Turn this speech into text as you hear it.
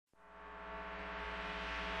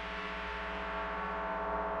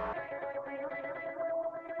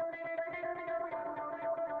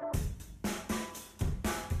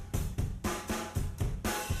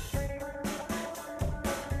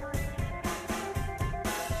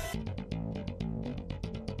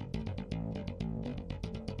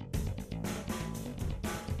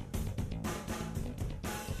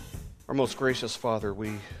Our most gracious Father,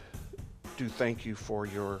 we do thank you for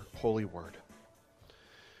your holy word.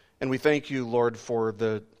 And we thank you, Lord, for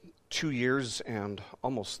the 2 years and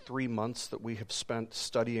almost 3 months that we have spent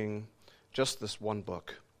studying just this one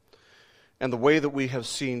book, and the way that we have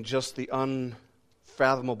seen just the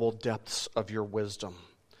unfathomable depths of your wisdom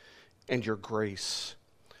and your grace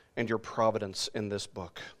and your providence in this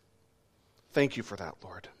book. Thank you for that,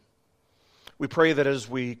 Lord. We pray that as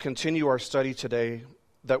we continue our study today,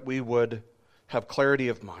 that we would have clarity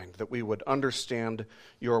of mind, that we would understand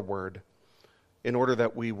your word in order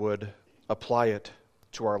that we would apply it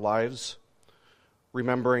to our lives,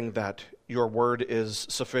 remembering that your word is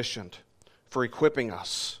sufficient for equipping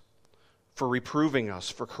us, for reproving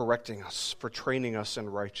us, for correcting us, for training us in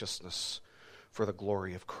righteousness, for the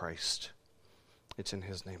glory of Christ. It's in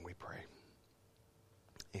his name we pray.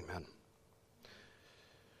 Amen.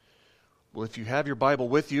 Well, if you have your Bible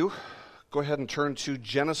with you, go ahead and turn to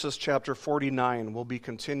Genesis chapter 49. We'll be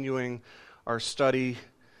continuing our study,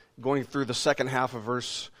 going through the second half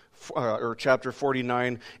of chapter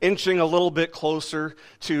 49, inching a little bit closer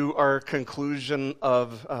to our conclusion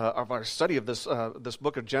of our study of this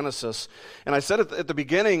book of Genesis. And I said at the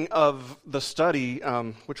beginning of the study,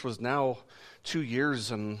 which was now 2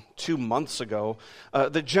 years and 2 months ago,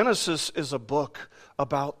 that Genesis is a book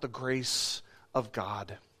about the grace of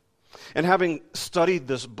God. And having studied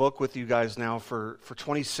this book with you guys now for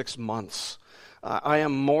 26 months, I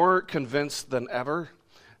am more convinced than ever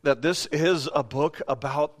that this is a book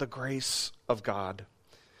about the grace of God.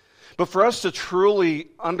 But for us to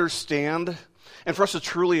truly understand and for us to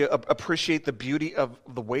truly appreciate the beauty of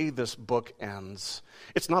the way this book ends,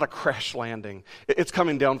 it's not a crash landing. It's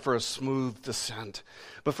coming down for a smooth descent.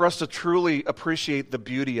 But for us to truly appreciate the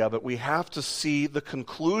beauty of it, we have to see the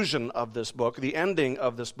conclusion of this book, the ending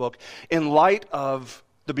of this book, in light of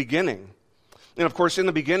the beginning. And of course, in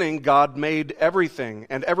the beginning, God made everything,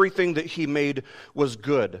 and everything that he made was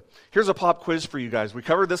good. Here's a pop quiz for you guys. We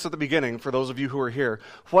covered this at the beginning, for those of you who are here.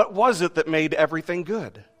 What was it that made everything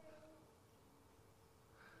good?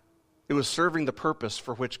 It was serving the purpose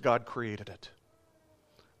for which God created it.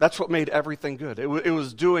 That's what made everything good. It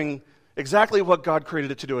was doing exactly what God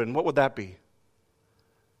created it to do. And what would that be? It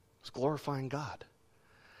was glorifying God.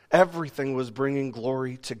 Everything was bringing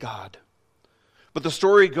glory to God. But the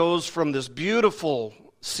story goes from this beautiful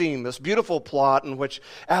scene, this beautiful plot in which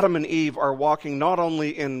Adam and Eve are walking not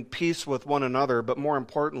only in peace with one another, but more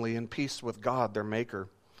importantly, in peace with God, their Maker.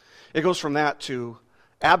 It goes from that to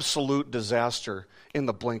absolute disaster in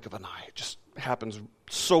the blink of an eye. It just happens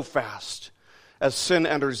so fast as sin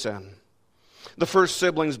enters in. The first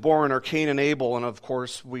siblings born are Cain and Abel, and of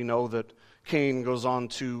course we know that Cain goes on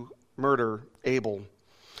to murder Abel.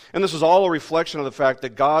 And this is all a reflection of the fact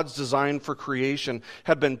that God's design for creation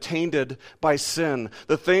had been tainted by sin.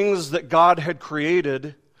 The things that God had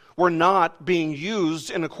created were not being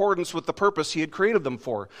used in accordance with the purpose he had created them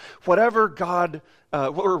for. Whatever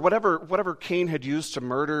Cain had used to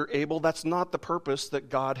murder Abel, that's not the purpose that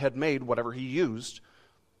God had made whatever he used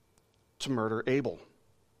to murder Abel.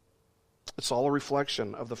 It's all a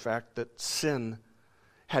reflection of the fact that sin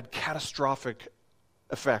had catastrophic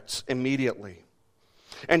effects immediately.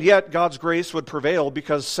 And yet God's grace would prevail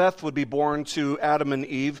because Seth would be born to Adam and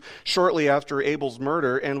Eve shortly after Abel's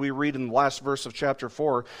murder. And we read in the last verse of chapter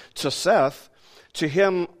 4, to Seth, to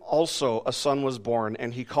him also a son was born,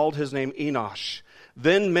 and he called his name Enosh.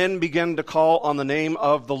 Then men began to call on the name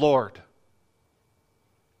of the Lord.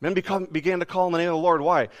 Men began to call on the name of the Lord.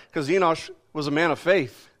 Why? Because Enosh was a man of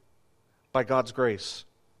faith by God's grace.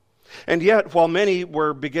 And yet, while many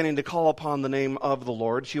were beginning to call upon the name of the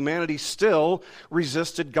Lord, humanity still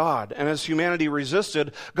resisted God. And as humanity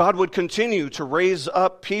resisted, God would continue to raise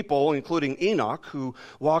up people, including Enoch, who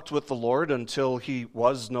walked with the Lord until he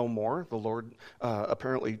was no more. The Lord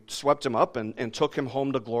apparently swept him up and took him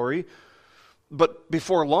home to glory. But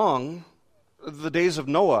before long, the days of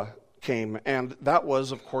Noah came, and that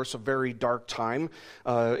was, of course, a very dark time,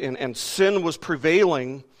 and sin was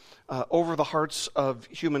prevailing over the hearts of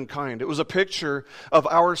humankind. It was a picture of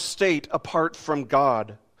our state apart from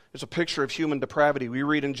God. It's a picture of human depravity. We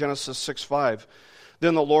read in Genesis 6:5,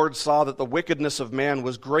 then the Lord saw that the wickedness of man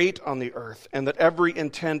was great on the earth, and that every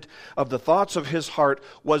intent of the thoughts of his heart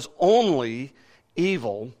was only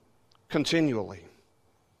evil continually.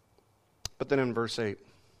 But then in verse 8,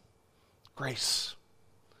 grace.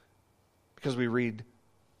 Because we read,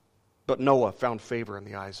 but Noah found favor in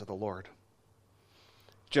the eyes of the Lord.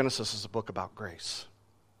 Genesis is a book about grace.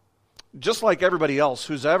 Just like everybody else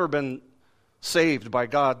who's ever been saved by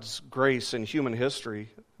God's grace in human history,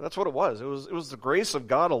 that's what it was. It was the grace of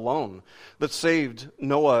God alone that saved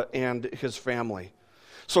Noah and his family.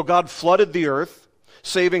 So God flooded the earth,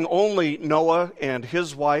 saving only Noah and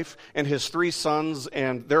his wife and his 3 sons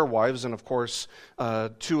and their wives, and of course,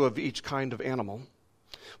 2 of each kind of animal.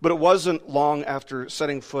 But it wasn't long after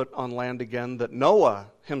setting foot on land again that Noah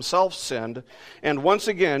himself sinned, and once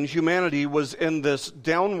again, humanity was in this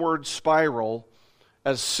downward spiral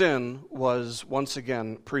as sin was once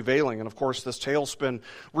again prevailing. And of course, this tailspin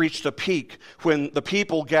reached a peak when the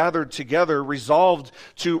people gathered together, resolved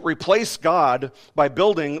to replace God by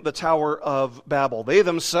building the Tower of Babel. They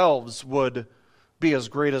themselves would be as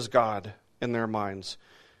great as God in their minds.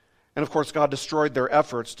 And of course, God destroyed their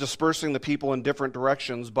efforts, dispersing the people in different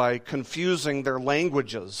directions by confusing their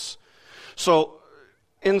languages. So,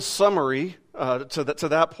 in summary, to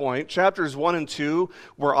that point, chapters 1 and 2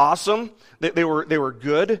 were awesome. They were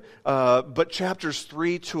good, but chapters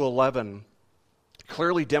 3 to 11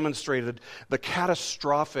 clearly demonstrated the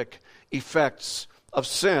catastrophic effects of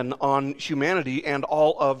sin on humanity and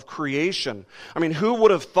all of creation. I mean, who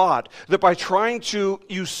would have thought that by trying to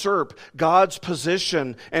usurp God's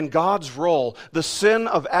position and God's role, the sin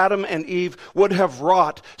of Adam and Eve would have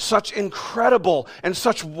wrought such incredible and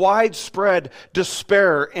such widespread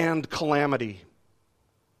despair and calamity?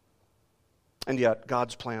 And yet,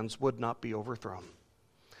 God's plans would not be overthrown.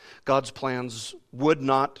 God's plans would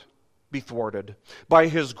not be thwarted. By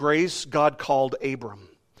His grace, God called Abram,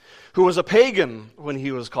 who was a pagan when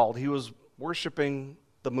he was called. He was worshiping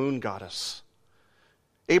the moon goddess.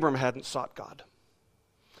 Abram hadn't sought God.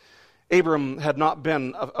 Abram had not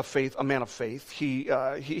been a man of faith. He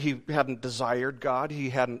hadn't desired God.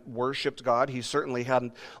 He hadn't worshipped God. He certainly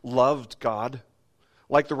hadn't loved God.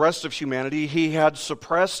 Like the rest of humanity, he had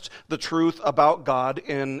suppressed the truth about God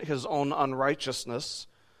in his own unrighteousness.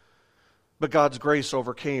 But God's grace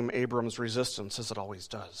overcame Abram's resistance, as it always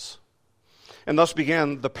does. And thus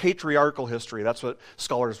began the patriarchal history. That's what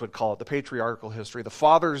scholars would call it, the patriarchal history. The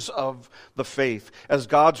fathers of the faith, as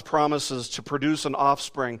God's promises to produce an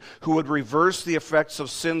offspring who would reverse the effects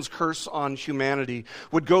of sin's curse on humanity,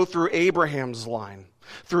 would go through Abraham's line,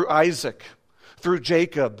 through Isaac, through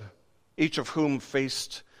Jacob, each of whom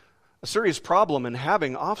faced a serious problem in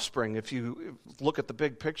having offspring. If you look at the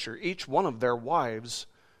big picture, each one of their wives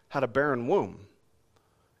had a barren womb.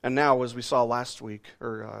 And now, as we saw last week,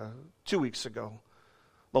 or 2 weeks ago,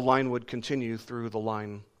 the line would continue through the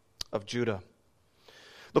line of Judah.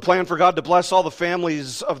 The plan for God to bless all the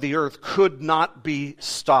families of the earth could not be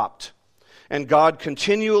stopped. And God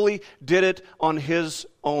continually did it on His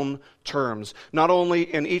own terms. Not only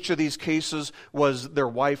in each of these cases was their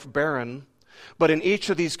wife barren, but in each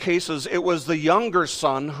of these cases, it was the younger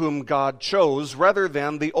son whom God chose rather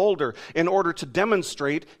than the older, in order to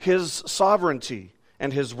demonstrate His sovereignty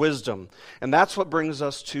and His wisdom. And that's what brings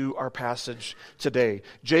us to our passage today.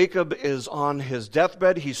 Jacob is on his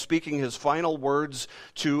deathbed. He's speaking his final words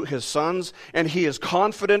to his sons, and he is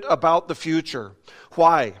confident about the future.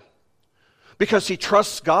 Why? Because he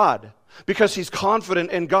trusts God. Because he's confident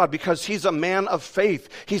in God. Because he's a man of faith.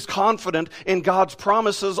 He's confident in God's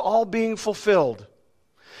promises all being fulfilled.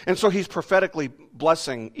 And so he's prophetically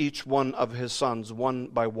blessing each one of his sons one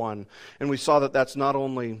by one. And we saw that that's not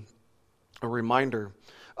only a reminder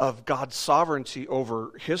of God's sovereignty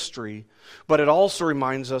over history, but it also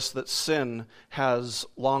reminds us that sin has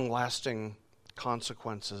long-lasting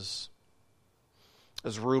consequences.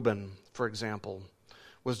 As Reuben, for example,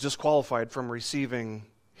 was disqualified from receiving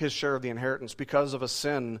his share of the inheritance because of a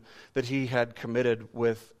sin that he had committed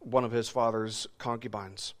with one of his father's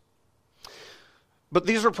concubines. But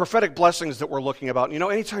these are prophetic blessings that we're looking about. You know,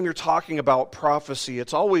 anytime you're talking about prophecy,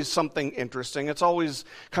 it's always something interesting. It's always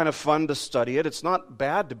kind of fun to study it. It's not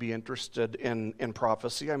bad to be interested in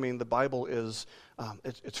prophecy. I mean, the Bible is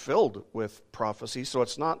it's filled with prophecy, so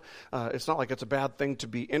it's not like it's a bad thing to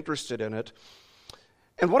be interested in it.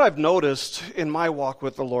 And what I've noticed in my walk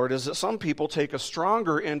with the Lord is that some people take a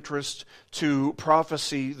stronger interest to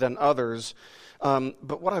prophecy than others.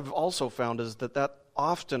 But what I've also found is that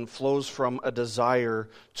often flows from a desire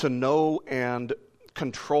to know and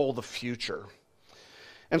control the future.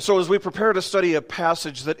 And so as we prepare to study a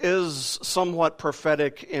passage that is somewhat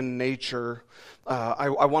prophetic in nature, I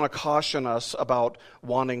want to caution us about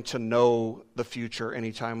wanting to know the future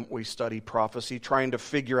anytime we study prophecy, trying to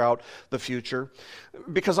figure out the future.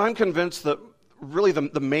 Because I'm convinced that really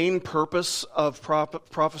the main purpose of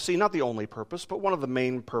prophecy, not the only purpose, but one of the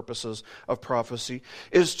main purposes of prophecy,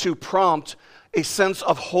 is to prompt a sense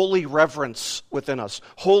of holy reverence within us,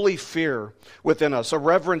 holy fear within us, a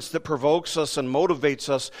reverence that provokes us and motivates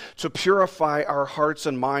us to purify our hearts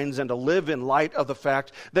and minds and to live in light of the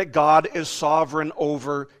fact that God is sovereign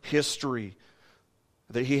over history,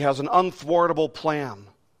 that He has an unthwartable plan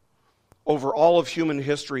over all of human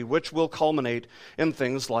history, which will culminate in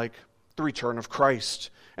things like the return of Christ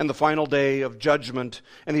and the final day of judgment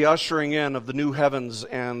and the ushering in of the new heavens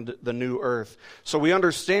and the new earth. So we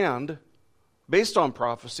understand, based on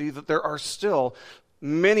prophecy, that there are still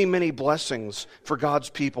many, many blessings for God's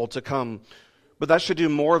people to come. But that should do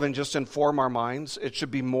more than just inform our minds. It should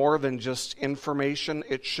be more than just information.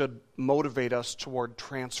 It should motivate us toward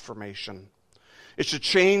transformation. It should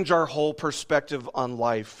change our whole perspective on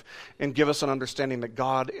life and give us an understanding that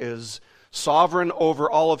God is sovereign over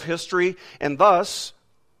all of history, and thus,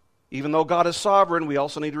 even though God is sovereign, we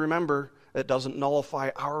also need to remember it doesn't nullify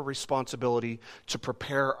our responsibility to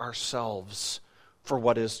prepare ourselves for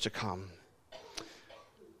what is to come.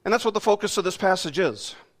 And that's what the focus of this passage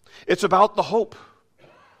is. It's about the hope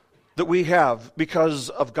that we have because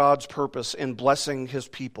of God's purpose in blessing His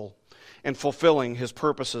people and fulfilling His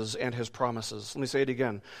purposes and His promises. Let me say it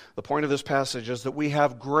again. The point of this passage is that we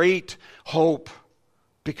have great hope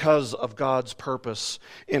because of God's purpose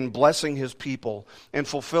in blessing His people and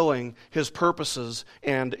fulfilling His purposes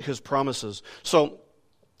and His promises. So,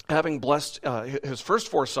 having blessed his first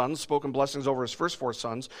four sons, spoken blessings over his first four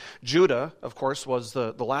sons, Judah, of course, was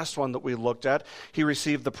the last one that we looked at. He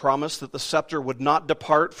received the promise that the scepter would not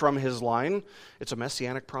depart from his line. It's a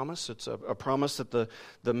messianic promise. It's a promise that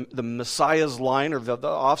the Messiah's line, or the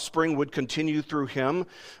offspring, would continue through him.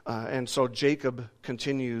 And so Jacob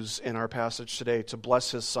continues in our passage today to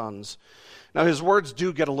bless his sons. Now his words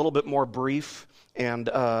do get a little bit more brief and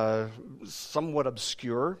somewhat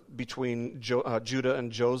obscure between Judah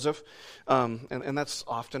and Joseph. And that's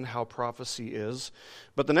often how prophecy is.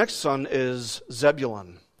 But the next son is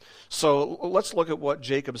Zebulun. So let's look at what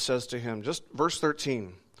Jacob says to him. Just verse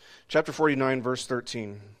 13. Chapter 49, verse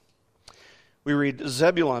 13. We read,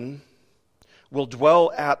 Zebulun will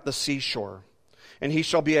dwell at the seashore, and he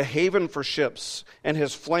shall be a haven for ships, and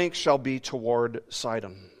his flank shall be toward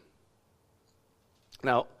Sidon.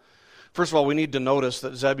 Now, first of all, we need to notice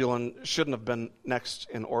that Zebulun shouldn't have been next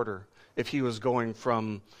in order if he was going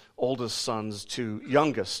from oldest sons to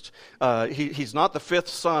youngest. He's not the fifth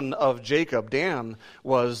son of Jacob. Dan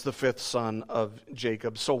was the fifth son of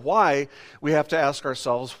Jacob. So why, we have to ask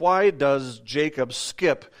ourselves, why does Jacob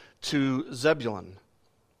skip to Zebulun?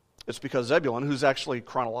 It's because Zebulun, who's actually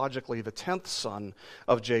chronologically the 10th son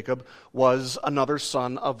of Jacob, was another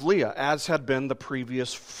son of Leah, as had been the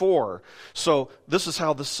previous four. So this is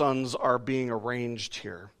how the sons are being arranged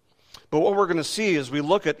here. But what we're going to see as we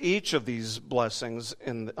look at each of these blessings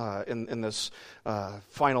in this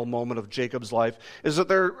final moment of Jacob's life is that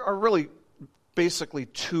there are really basically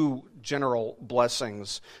two general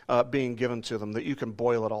blessings being given to them that you can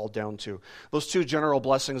boil it all down to. Those two general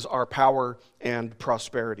blessings are power and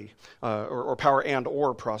prosperity, or power and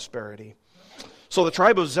or prosperity. So the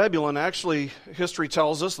tribe of Zebulun, actually, history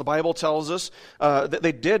tells us, the Bible tells us, that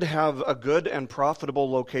they did have a good and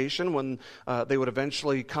profitable location when they would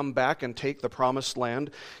eventually come back and take the promised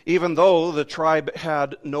land, even though the tribe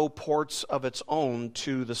had no ports of its own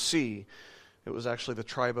to the sea. It was actually the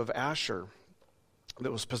tribe of Asher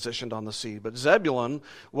that was positioned on the sea. But Zebulun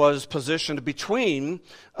was positioned between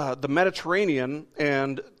the Mediterranean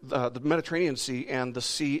and the Mediterranean Sea and the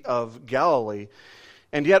Sea of Galilee.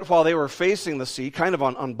 And yet, while they were facing the sea, kind of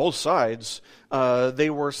on both sides, they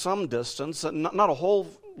were some distance, not a whole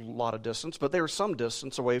lot of distance, but they were some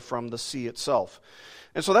distance away from the sea itself.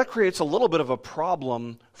 And so that creates a little bit of a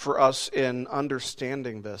problem for us in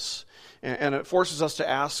understanding this. And it forces us to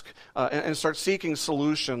ask and start seeking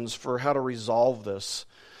solutions for how to resolve this.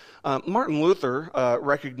 Martin Luther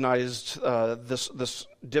recognized this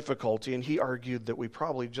difficulty, and he argued that we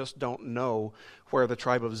probably just don't know where the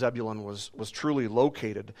tribe of Zebulun was truly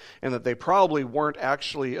located, and that they probably weren't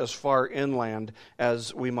actually as far inland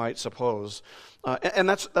as we might suppose. And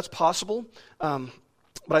that's possible.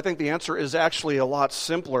 But I think the answer is actually a lot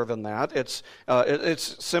simpler than that. It's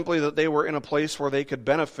simply that they were in a place where they could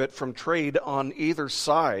benefit from trade on either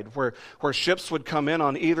side, where ships would come in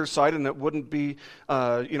on either side, and it wouldn't be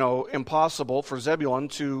impossible for Zebulun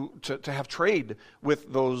to have trade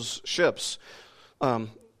with those ships.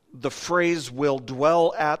 The phrase "will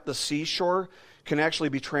dwell at the seashore" can actually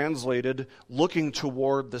be translated "looking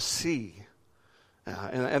toward the sea."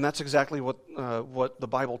 And that's exactly what the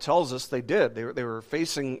Bible tells us they did. They were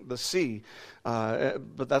facing the sea,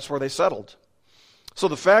 but that's where they settled. So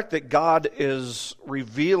the fact that God is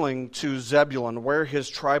revealing to Zebulun where his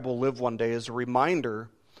tribe will live one day is a reminder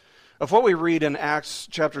of what we read in Acts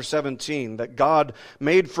chapter 17, that God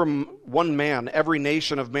made from one man every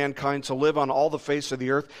nation of mankind to live on all the face of the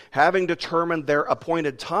earth, having determined their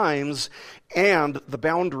appointed times and the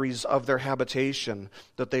boundaries of their habitation,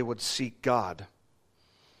 that they would seek God.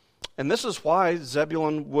 And this is why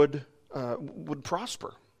Zebulun would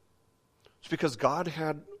prosper. It's because God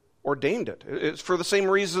had ordained it. It's for the same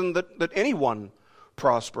reason that anyone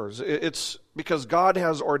prospers. It's because God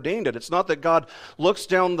has ordained it. It's not that God looks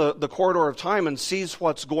down the corridor of time and sees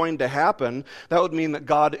what's going to happen. That would mean that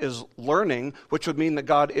God is learning, which would mean that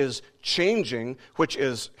God is changing, which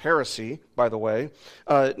is heresy, by the way.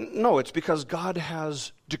 No, it's because God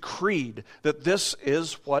has decreed that this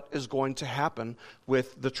is what is going to happen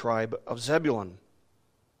with the tribe of Zebulun.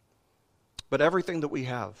 But everything that we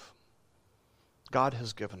have, God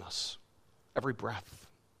has given us. Every breath,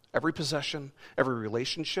 every possession, every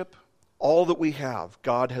relationship, all that we have,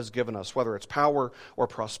 God has given us, whether it's power or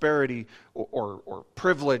prosperity or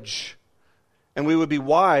privilege. And we would be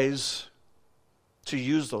wise to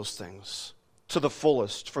use those things to the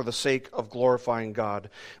fullest for the sake of glorifying God.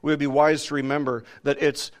 We would be wise to remember that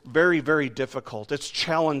it's very, very difficult. It's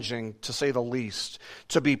challenging, to say the least,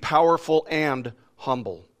 to be powerful and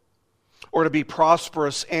humble, or to be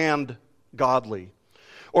prosperous and godly,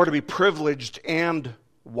 or to be privileged and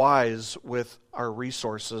wise with our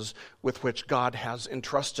resources with which God has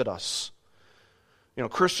entrusted us. You know,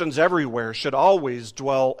 Christians everywhere should always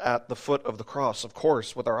dwell at the foot of the cross, of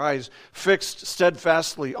course, with our eyes fixed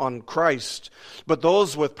steadfastly on Christ. But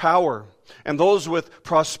those with power and those with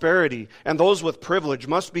prosperity and those with privilege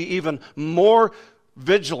must be even more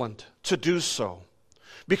vigilant to do so,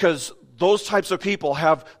 because those types of people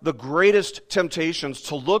have the greatest temptations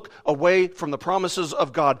to look away from the promises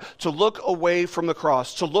of God, to look away from the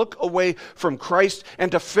cross, to look away from Christ,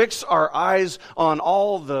 and to fix our eyes on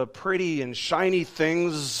all the pretty and shiny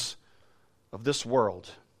things of this world,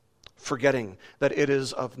 forgetting that it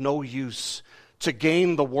is of no use to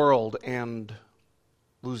gain the world and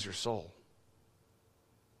lose your soul.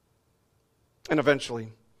 And eventually,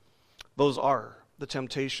 those are the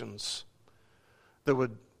temptations that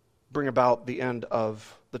would bring about the end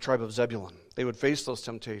of the tribe of Zebulun. They would face those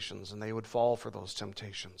temptations, and they would fall for those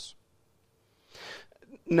temptations.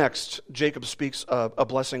 Next, Jacob speaks a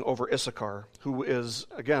blessing over Issachar, who is,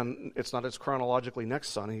 again, it's not his chronologically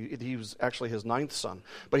next son. He was actually his 9th son,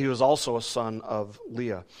 but he was also a son of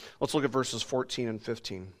Leah. Let's look at verses 14 and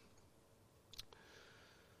 15.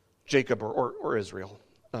 Jacob, or Israel,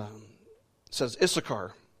 says,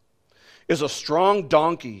 Issachar is a strong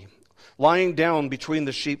donkey lying down between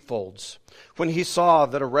the sheepfolds. When he saw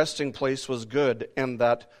that a resting place was good and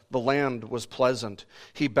that the land was pleasant,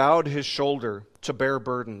 he bowed his shoulder to bear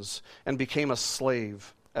burdens and became a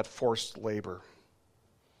slave at forced labor.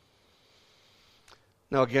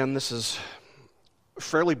 Now again, this is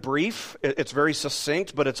fairly brief. It's very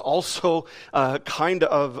succinct, but it's also kind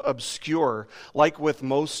of obscure. Like with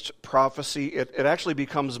most prophecy, it actually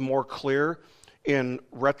becomes more clear in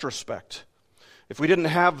retrospect. If we didn't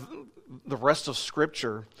have the rest of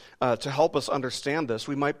Scripture to help us understand this,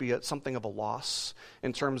 we might be at something of a loss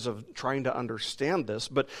in terms of trying to understand this.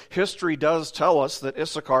 But history does tell us that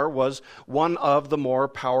Issachar was one of the more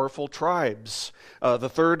powerful tribes, the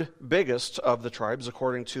third biggest of the tribes,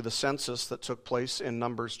 according to the census that took place in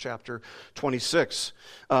Numbers chapter 26.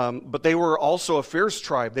 But they were also a fierce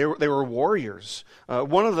tribe. They were warriors.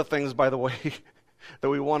 One of the things, by the way, that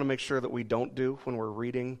we want to make sure that we don't do when we're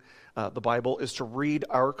reading the Bible is to read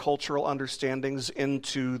our cultural understandings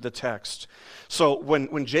into the text. So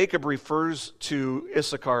when Jacob refers to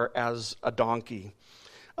Issachar as a donkey,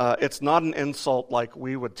 it's not an insult like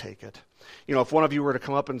we would take it. You know, if one of you were to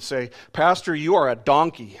come up and say, Pastor, you are a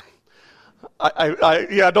donkey.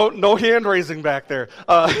 No hand raising back there.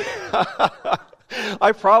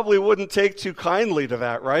 I probably wouldn't take too kindly to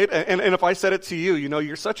that, right? And if I said it to you,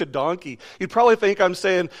 you're such a donkey, you'd probably think I'm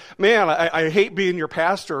saying, man, I hate being your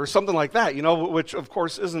pastor or something like that, which of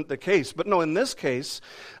course isn't the case. But no, in this case,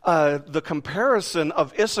 the comparison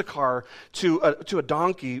of Issachar to a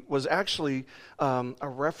donkey was actually a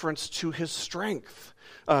reference to his strength,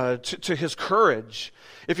 to his courage.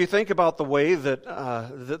 If you think about the way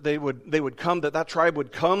that they would come, that tribe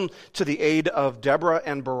would come to the aid of Deborah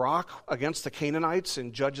and Barak against the Canaanites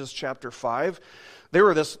in Judges chapter 5, they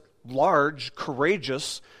were this large,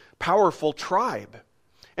 courageous, powerful tribe.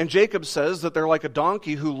 And Jacob says that they're like a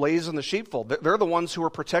donkey who lays in the sheepfold. They're the ones who are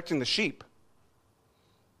protecting the sheep.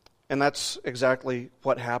 And that's exactly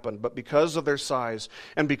what happened. But because of their size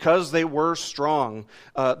and because they were strong,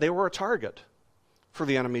 they were a target for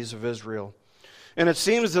the enemies of Israel. And it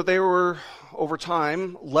seems that they were, over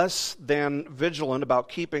time, less than vigilant about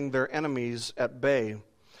keeping their enemies at bay.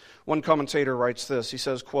 One commentator writes this. He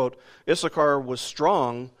says, quote, Issachar was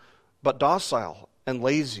strong, but docile and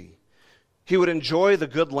lazy. He would enjoy the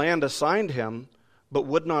good land assigned him, but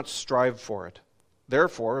would not strive for it.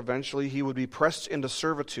 Therefore, eventually he would be pressed into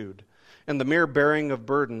servitude and the mere bearing of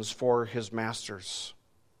burdens for his masters.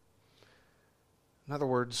 In other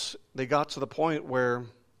words, they got to the point where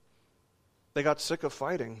they got sick of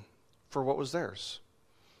fighting for what was theirs.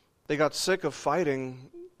 They got sick of fighting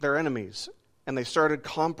their enemies, and they started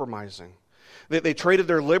compromising. They traded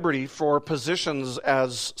their liberty for positions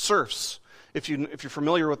as serfs. If you're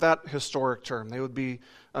familiar with that historic term, they would be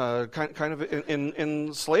kind of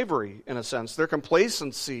in slavery, in a sense. Their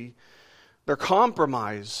complacency, their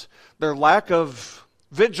compromise, their lack of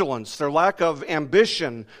vigilance, their lack of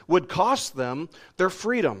ambition would cost them their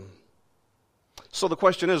freedom. So the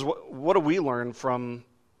question is, what do we learn from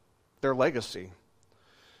their legacy?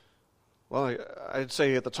 Well, I'd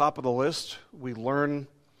say at the top of the list, we learn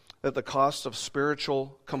that the cost of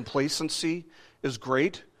spiritual complacency is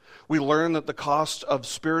great. We learn that the cost of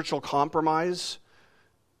spiritual compromise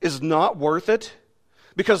is not worth it,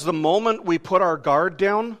 because the moment we put our guard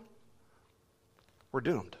down, we're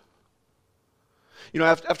doomed. You know,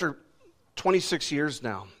 after 26 years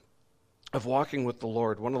now of walking with the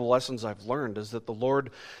Lord, one of the lessons I've learned is that the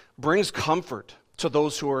Lord brings comfort to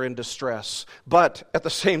those who are in distress, but at the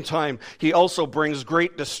same time, He also brings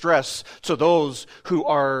great distress to those who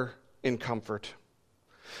are in comfort.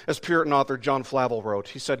 As Puritan author John Flavel wrote,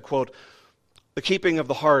 he said, quote, "The keeping of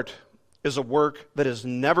the heart is a work that is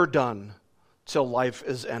never done till life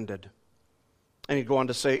is ended." And he'd go on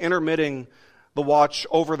to say, intermitting the watch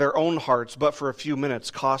over their own hearts, but for a few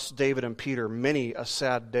minutes, cost David and Peter many a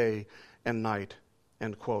sad day and night,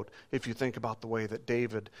 end quote. If you think about the way that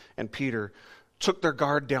David and Peter took their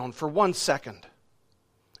guard down for 1 second,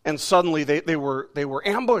 and suddenly they were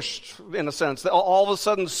ambushed, in a sense. All of a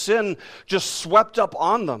sudden, sin just swept up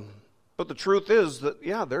on them. But the truth is that,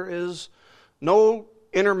 there is no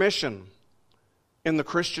intermission in the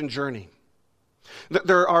Christian journey.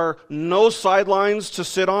 There are no sidelines to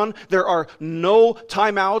sit on. There are no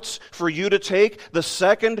timeouts for you to take. The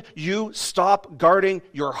second you stop guarding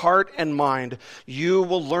your heart and mind, you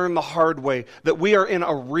will learn the hard way that we are in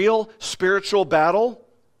a real spiritual battle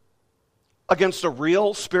against a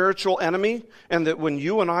real spiritual enemy, and that when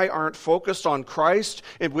you and I aren't focused on Christ,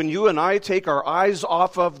 and when you and I take our eyes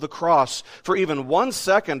off of the cross for even 1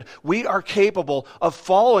 second, we are capable of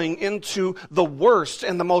falling into the worst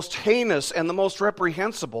and the most heinous and the most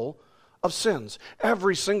reprehensible of sins.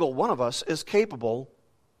 Every single one of us is capable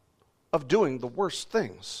of doing the worst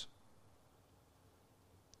things.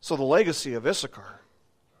 So the legacy of Issachar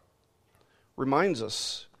reminds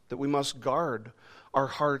us that we must guard our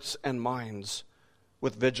hearts and minds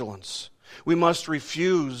with vigilance. We must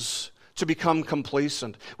refuse to become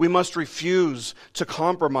complacent. We must refuse to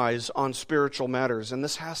compromise on spiritual matters. And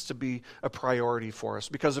this has to be a priority for us,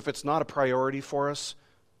 because if it's not a priority for us,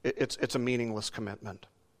 it's a meaningless commitment.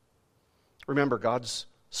 Remember, God's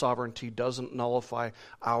sovereignty doesn't nullify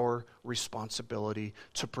our responsibility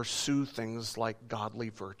to pursue things like godly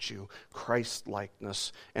virtue,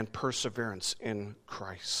 Christ-likeness, and perseverance in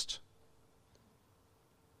Christ.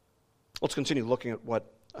 Let's continue looking at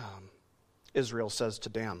what Israel says to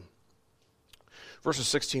Dan. Verses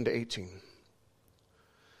 16 to 18.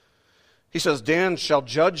 He says, "Dan shall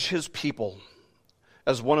judge his people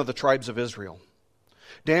as one of the tribes of Israel.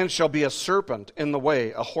 Dan shall be a serpent in the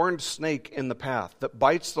way, a horned snake in the path, that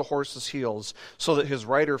bites the horse's heels, so that his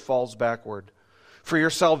rider falls backward. For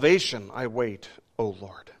your salvation I wait, O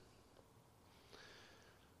Lord."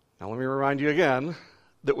 Now let me remind you again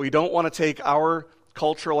that we don't want to take our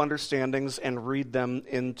cultural understandings and read them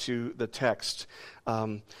into the text.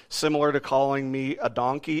 Similar to calling me a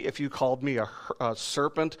donkey, if you called me a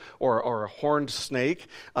serpent or a horned snake,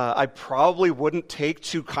 I probably wouldn't take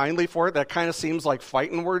too kindly for it. That kind of seems like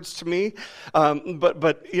fighting words to me. But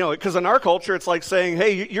because in our culture, it's like saying,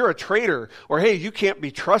 "Hey, you're a traitor," or "Hey, you can't be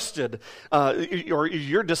trusted," or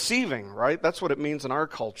 "You're deceiving," right? That's what it means in our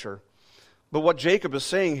culture. But what Jacob is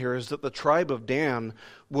saying here is that the tribe of Dan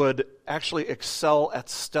would actually excel at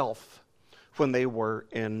stealth when they were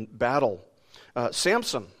in battle.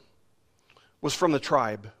 Samson was from the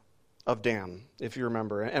tribe of Dan, if you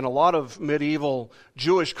remember. And a lot of medieval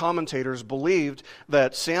Jewish commentators believed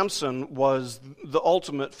that Samson was the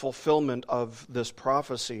ultimate fulfillment of this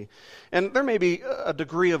prophecy. And there may be a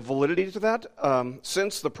degree of validity to that,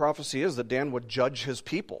 since the prophecy is that Dan would judge his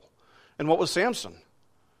people. And what was Samson?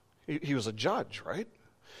 He was a judge, right?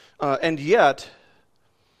 And yet,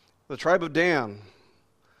 the tribe of Dan,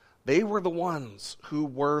 they were the ones who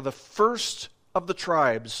were the first of the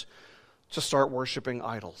tribes to start worshiping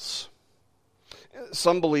idols.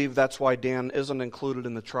 Some believe that's why Dan isn't included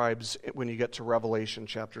in the tribes when you get to Revelation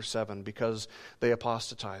chapter 7, because they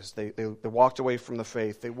apostatized. They walked away from the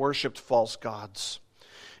faith. They worshipped false gods.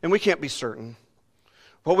 And we can't be certain.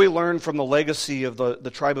 What we learn from the legacy of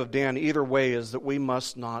the tribe of Dan, either way, is that we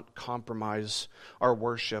must not compromise our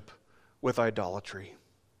worship with idolatry.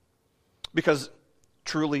 Because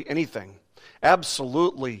truly anything,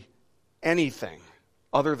 absolutely anything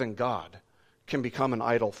other than God can become an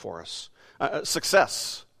idol for us.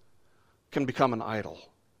 Success can become an idol,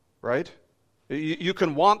 right? You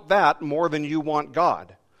can want that more than you want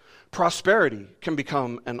God. Prosperity can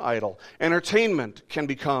become an idol. Entertainment can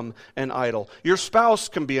become an idol. Your spouse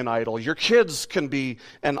can be an idol. Your kids can be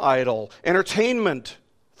an idol. Entertainment,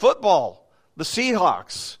 football, the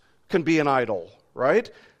Seahawks can be an idol, right?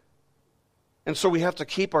 And so we have to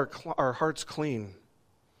keep our hearts clean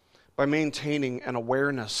by maintaining an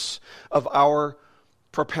awareness of our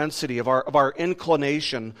propensity, of our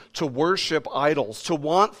inclination to worship idols, to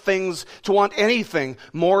want anything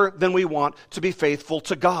more than we want to be faithful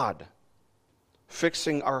to God.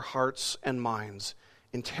 Fixing our hearts and minds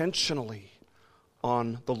intentionally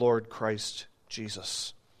on the Lord Christ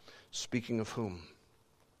Jesus. Speaking of whom.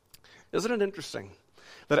 Isn't it interesting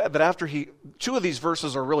that after two of these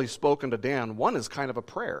verses are really spoken to Dan, one is kind of a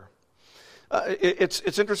prayer.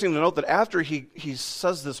 It's interesting to note that after he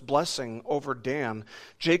says this blessing over Dan,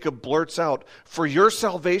 Jacob blurts out, "For your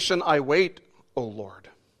salvation I wait, O Lord."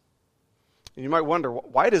 And you might wonder,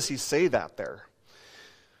 why does he say that there?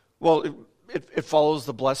 Well, it follows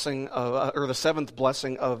the blessing or the seventh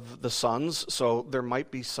blessing of the sons, so there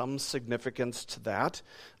might be some significance to that.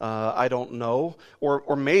 I don't know.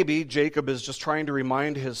 Or maybe Jacob is just trying to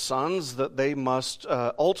remind his sons that they must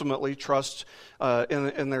ultimately trust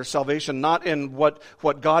in their salvation, not in what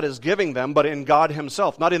God is giving them, but in God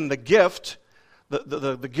himself. Not in the gift,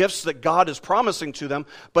 the gifts that God is promising to them,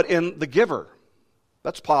 but in the giver.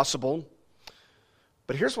 That's possible.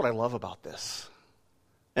 But here's what I love about this.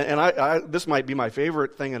 And this might be my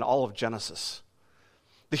favorite thing in all of Genesis.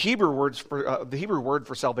 The Hebrew word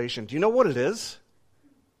for salvation. Do you know what it is?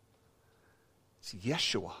 It's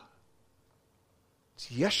Yeshua. It's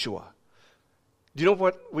Yeshua. Do you know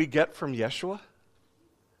what we get from Yeshua?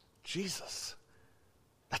 Jesus.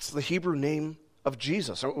 That's the Hebrew name of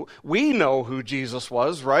Jesus. We know who Jesus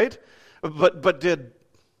was, right? But did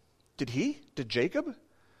Jacob?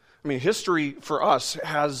 I mean, history for us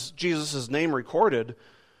has Jesus' name recorded.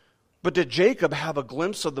 But did Jacob have a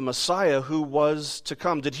glimpse of the Messiah who was to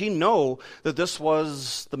come? Did he know that this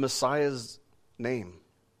was the Messiah's name?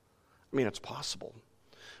 I mean, it's possible.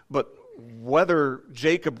 But whether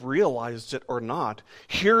Jacob realized it or not,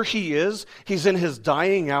 here he is. He's in his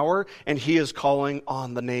dying hour, and he is calling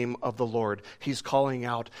on the name of the Lord. He's calling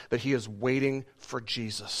out that he is waiting for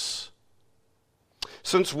Jesus.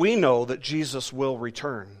 Since we know that Jesus will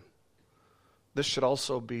return, this should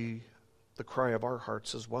also be the cry of our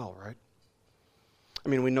hearts as well, right? I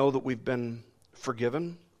mean, we know that we've been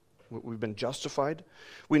forgiven, we've been justified.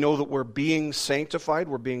 We know that we're being sanctified,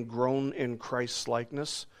 we're being grown in Christ's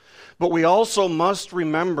likeness. But we also must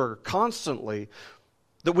remember constantly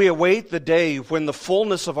that we await the day when the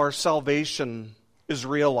fullness of our salvation is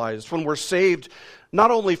realized, when we're saved not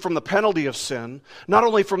only from the penalty of sin, not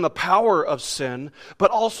only from the power of sin, but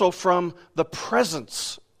also from the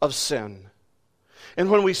presence of sin. And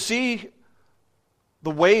when we see the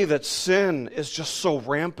way that sin is just so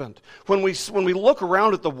rampant, when we look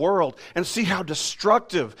around at the world and see how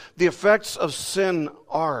destructive the effects of sin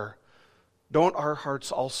are, don't our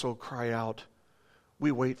hearts also cry out,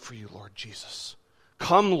 "We wait for you, Lord Jesus.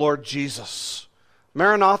 Come, Lord Jesus."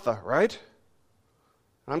 Maranatha, right?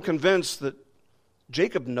 I'm convinced that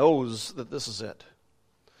Jacob knows that this is it.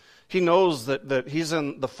 He knows that he's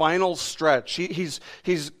in the final stretch. He's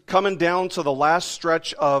coming down to the last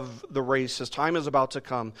stretch of the race. His time is about to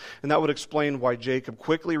come. And that would explain why Jacob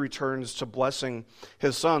quickly returns to blessing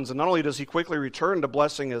his sons. And not only does he quickly return to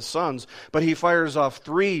blessing his sons, but he fires off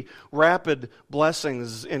 3 rapid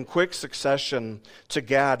blessings in quick succession to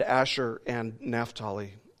Gad, Asher, and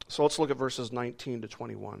Naphtali. So let's look at verses 19 to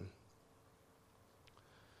 21.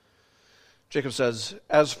 Jacob says,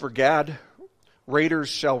 "As for Gad, raiders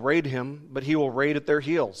shall raid him, but he will raid at their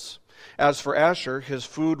heels. As for Asher, his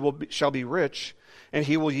food shall be rich, and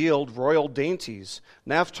he will yield royal dainties.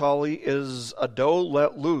 Naphtali is a doe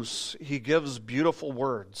let loose. He gives beautiful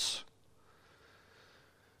words."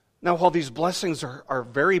 Now, while these blessings are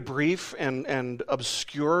very brief and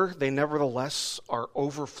obscure, they nevertheless are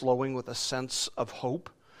overflowing with a sense of hope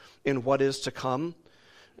in what is to come.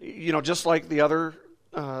 You know, just like the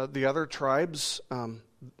other tribes,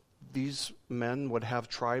 these men would have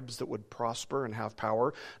tribes that would prosper and have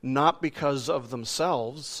power, not because of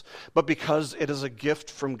themselves, but because it is a gift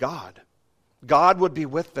from God. God would be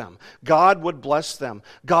with them. God would bless them.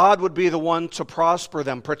 God would be the one to prosper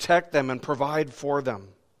them, protect them, and provide for them.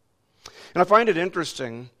 And I find it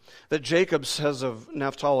interesting that Jacob says of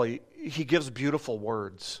Naphtali, he gives beautiful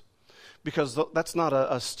words, because that's not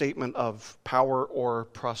a statement of power or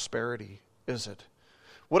prosperity, is it?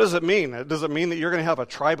 What does it mean? Does it mean that you're going to have a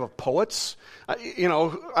tribe of poets?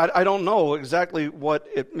 I don't know exactly what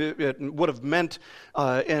it would have meant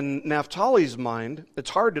in Naphtali's mind. It's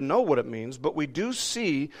hard to know what it means, but we do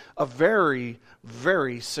see a very,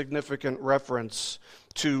 very significant reference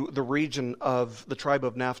to the region of the tribe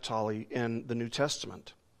of Naphtali in the New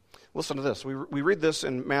Testament. Listen to this. We read this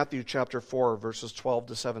in Matthew chapter 4, verses 12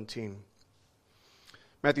 to 17.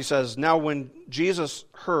 Matthew says, "Now when Jesus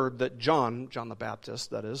heard that John the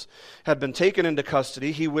Baptist, that is, had been taken into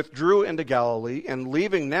custody, he withdrew into Galilee, and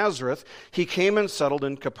leaving Nazareth, he came and settled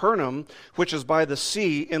in Capernaum, which is by the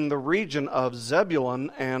sea in the region of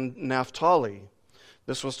Zebulun and Naphtali.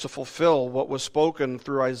 This was to fulfill what was spoken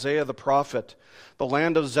through Isaiah the prophet, the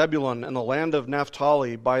land of Zebulun and the land of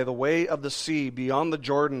Naphtali, by the way of the sea, beyond the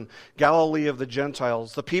Jordan, Galilee of the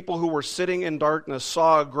Gentiles. The people who were sitting in darkness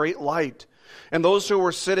saw a great light. And those who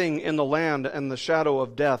were sitting in the land and the shadow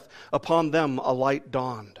of death, upon them a light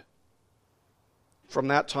dawned." From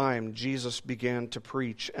that time, Jesus began to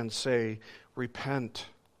preach and say, "Repent,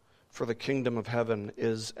 for the kingdom of heaven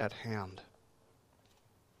is at hand."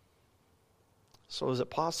 So is it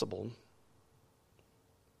possible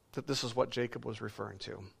that this is what Jacob was referring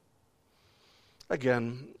to?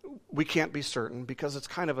 Again, we can't be certain because it's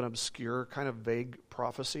kind of an obscure, kind of vague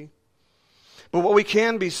prophecy. But what we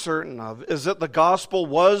can be certain of is that the gospel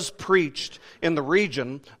was preached in the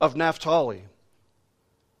region of Naphtali.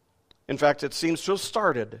 In fact, it seems to have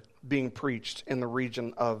started being preached in the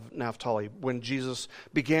region of Naphtali when Jesus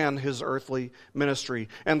began his earthly ministry.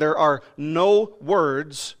 And there are no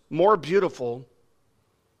words more beautiful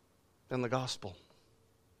than the gospel.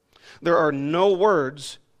 There are no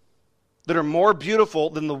words that are more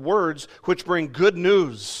beautiful than the words which bring good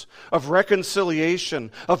news of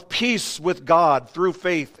reconciliation, of peace with God through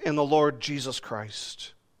faith in the Lord Jesus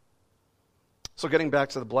Christ. So getting back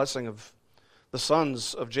to the blessing of the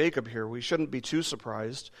sons of Jacob here, we shouldn't be too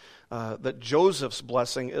surprised that Joseph's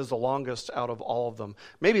blessing is the longest out of all of them.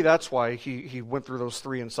 Maybe that's why he went through those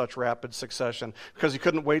three in such rapid succession, because he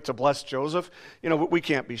couldn't wait to bless Joseph. We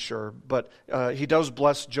can't be sure, but he does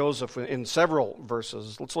bless Joseph in several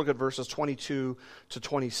verses. Let's look at verses 22 to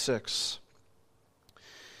 26.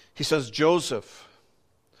 He says, "Joseph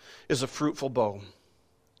is a fruitful bow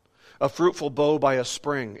by a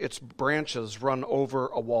spring. Its branches run over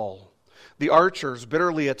a wall. The archers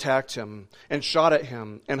bitterly attacked him and shot at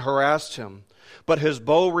him and harassed him, but his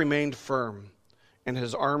bow remained firm and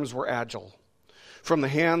his arms were agile. From the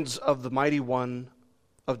hands of the mighty one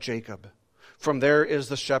of Jacob, from there is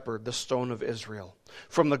the shepherd, the stone of Israel.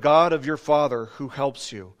 From the God of your father who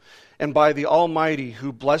helps you, and by the Almighty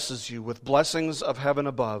who blesses you with blessings of heaven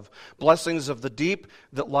above, blessings of the deep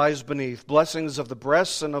that lies beneath, blessings of the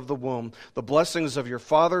breasts and of the womb. The blessings of your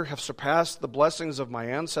father have surpassed the blessings of my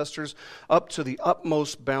ancestors up to the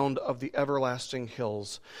utmost bound of the everlasting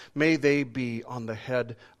hills. May they be on the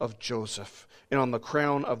head of Joseph and on the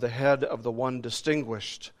crown of the head of the one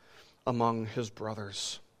distinguished among his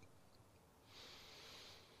brothers."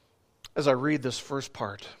 As I read this first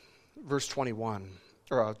part, verse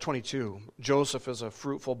 22, Joseph is a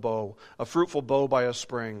fruitful bow by a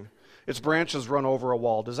spring. Its branches run over a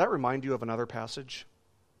wall. Does that remind you of another passage?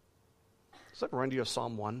 Does that remind you of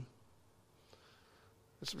Psalm 1?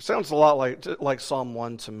 It sounds a lot like Psalm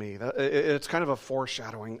 1 to me. It's kind of a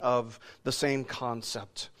foreshadowing of the same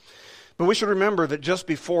concept. But we should remember that just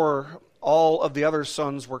before all of the other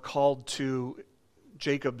sons were called to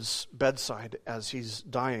Jacob's bedside as he's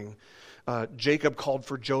dying, Jacob called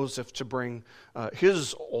for Joseph to bring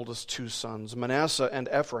his oldest two sons, Manasseh and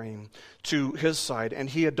Ephraim, to his side, and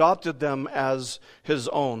he adopted them as his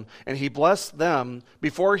own, and he blessed them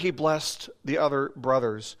before he blessed the other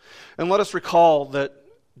brothers. And let us recall that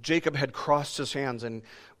Jacob had crossed his hands, and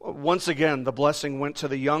once again the blessing went to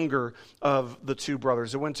the younger of the two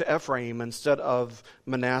brothers. It went to Ephraim instead of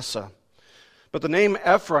Manasseh. But the name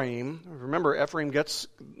Ephraim, remember, Ephraim gets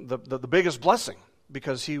the biggest blessing,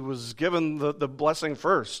 because he was given the blessing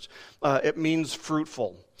first. It means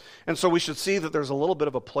fruitful. And so we should see that there's a little bit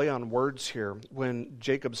of a play on words here when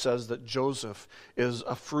Jacob says that Joseph is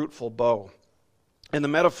a fruitful bow. And the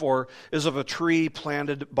metaphor is of a tree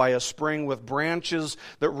planted by a spring with branches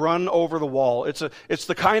that run over the wall. It's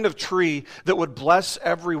the kind of tree that would bless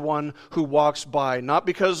everyone who walks by, not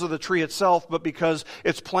because of the tree itself, but because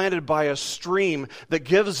it's planted by a stream that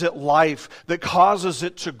gives it life, that causes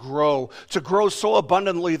it to grow so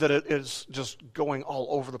abundantly that it is just going all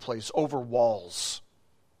over the place, over walls.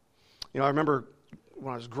 I remember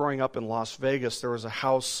when I was growing up in Las Vegas, there was a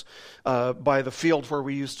house by the field where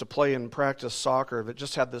we used to play and practice soccer that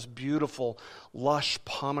just had this beautiful, lush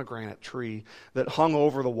pomegranate tree that hung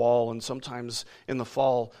over the wall, and sometimes in the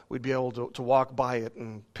fall we'd be able to walk by it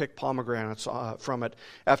and pick pomegranates from it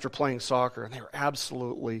after playing soccer, and they were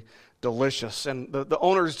absolutely delicious. And the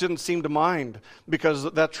owners didn't seem to mind,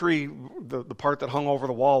 because that tree, the part that hung over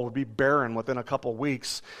the wall, would be barren within a couple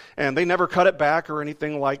weeks. And they never cut it back or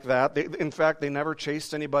anything like that. In fact, they never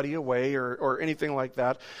chased anybody away or anything like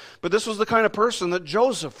that. But this was the kind of person that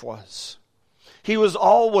Joseph was. He was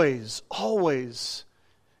always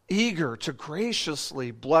eager to graciously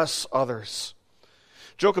bless others.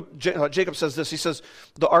 Jacob says this. He says,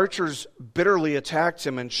 the archers bitterly attacked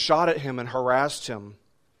him and shot at him and harassed him.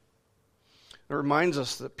 It reminds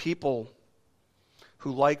us that people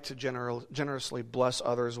who like to generously bless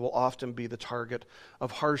others will often be the target of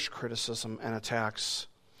harsh criticism and attacks.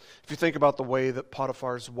 If you think about the way that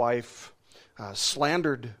Potiphar's wife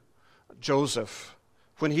slandered Joseph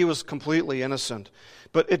when he was completely innocent,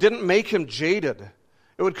 but it didn't make him jaded.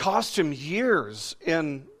 It would cost him years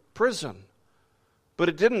in prison. But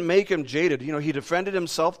it didn't make him jaded. He defended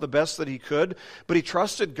himself the best that he could, but he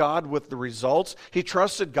trusted God with the results. He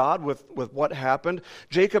trusted God with what happened.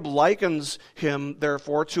 Jacob likens him,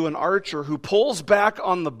 therefore, to an archer who pulls back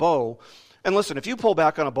on the bow. And listen, if you pull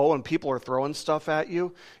back on a bow and people are throwing stuff at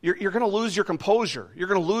you, you're going to lose your composure. You're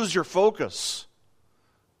going to lose your focus.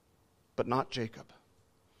 But not Jacob.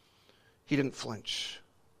 He didn't flinch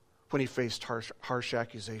when he faced harsh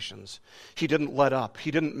accusations. He didn't let up. He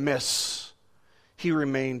didn't miss. He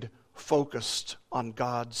remained focused on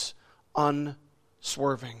God's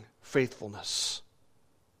unswerving faithfulness.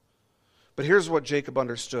 But here's what Jacob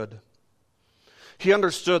understood. He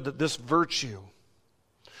understood that this virtue,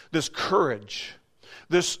 this courage,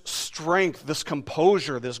 this strength, this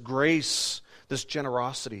composure, this grace, this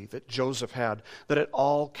generosity that Joseph had, that it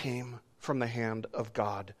all came from the hand of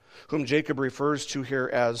God, whom Jacob refers to here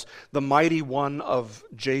as the mighty one of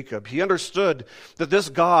Jacob. He understood that this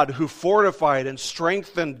God who fortified and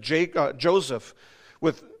strengthened Joseph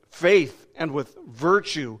with faith and with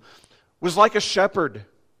virtue was like a shepherd,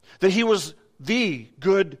 that he was the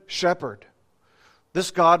good shepherd.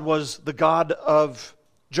 This God was the God of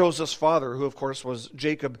Joseph's father, who of course was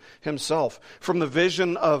Jacob himself. From the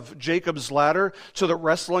vision of Jacob's ladder to the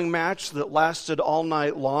wrestling match that lasted all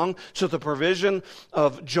night long, to the provision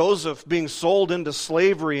of Joseph being sold into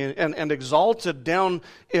slavery and exalted down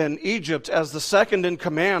in Egypt as the second in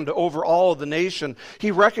command over all of the nation,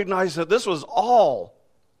 he recognized that this was all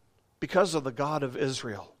because of the God of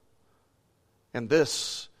Israel. And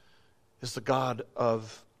this is the God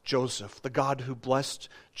of Joseph, the God who blessed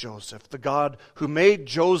Joseph, the God who made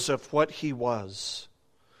Joseph what he was,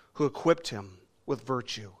 who equipped him with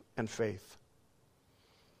virtue and faith.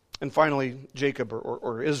 And finally, Jacob,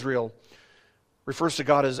 or Israel, refers to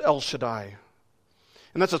God as El Shaddai.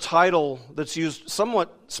 And that's a title that's used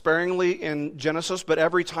somewhat sparingly in Genesis, but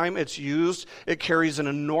every time it's used, it carries an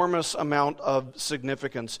enormous amount of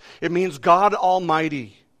significance. It means God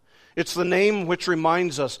Almighty. It's the name which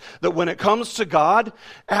reminds us that when it comes to God,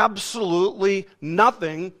 absolutely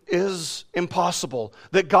nothing is impossible.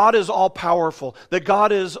 That God is all-powerful. That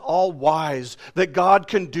God is all-wise. That God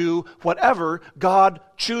can do whatever God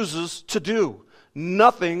chooses to do.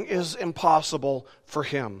 Nothing is impossible for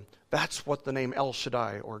him. That's what the name El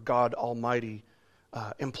Shaddai, or God Almighty,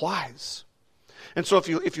 implies. And so if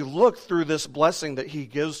you look through this blessing that he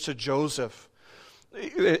gives to Joseph,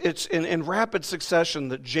 it's in rapid succession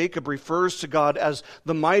that Jacob refers to God as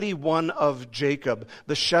the mighty one of Jacob,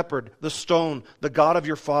 the shepherd, the stone, the God of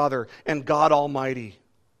your father, and God Almighty.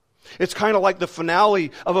 It's kind of like the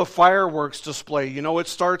finale of a fireworks display. It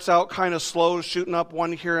starts out kind of slow, shooting up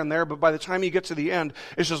one here and there, but by the time you get to the end,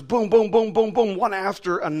 it's just boom, boom, boom, boom, boom, one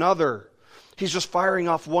after another. He's just firing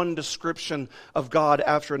off one description of God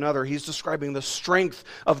after another. He's describing the strength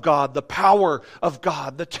of God, the power of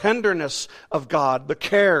God, the tenderness of God, the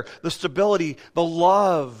care, the stability, the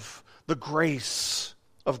love, the grace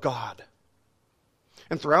of God.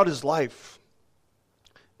 And throughout his life,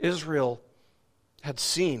 Israel had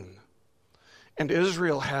seen and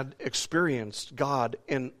Israel had experienced God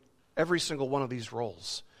in every single one of these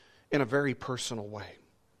roles in a very personal way.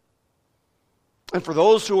 And for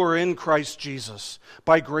those who are in Christ Jesus,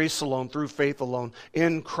 by grace alone, through faith alone,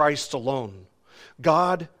 in Christ alone,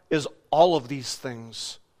 God is all of these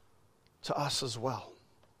things to us as well.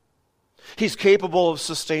 He's capable of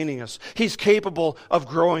sustaining us. He's capable of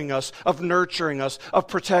growing us, of nurturing us, of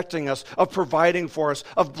protecting us, of providing for us,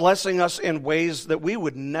 of blessing us in ways that we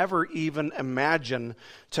would never even imagine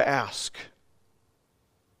to ask.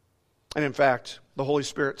 And in fact, the Holy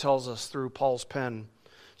Spirit tells us through Paul's pen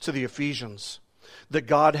to the Ephesians that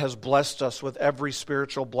God has blessed us with every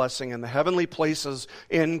spiritual blessing in the heavenly places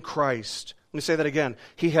in Christ. Let me say that again.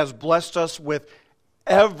 He has blessed us with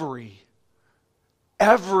every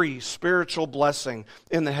spiritual blessing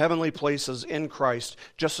in the heavenly places in Christ,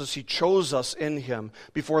 just as He chose us in Him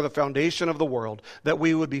before the foundation of the world, that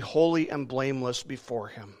we would be holy and blameless before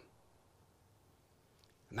Him.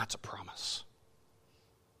 And that's a promise.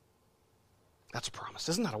 That's a promise.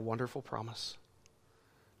 Isn't that a wonderful promise?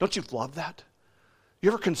 Don't you love that? You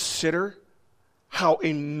ever consider how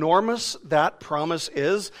enormous that promise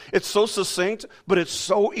is? It's so succinct, but it's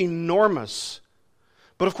so enormous.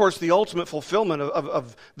 But of course, the ultimate fulfillment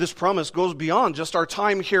of this promise goes beyond just our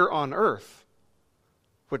time here on earth,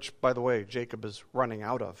 which, by the way, Jacob is running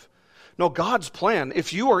out of. No, God's plan,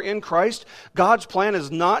 if you are in Christ, God's plan is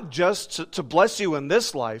not just to bless you in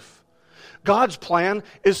this life. God's plan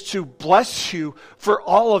is to bless you for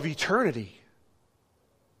all of eternity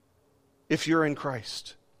if you're in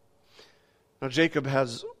Christ. Now, Jacob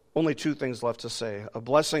has only two things left to say. A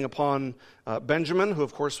blessing upon Benjamin, who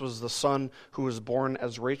of course was the son who was born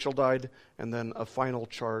as Rachel died, and then a final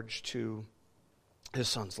charge to his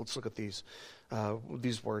sons. Let's look at these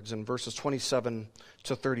words in verses 27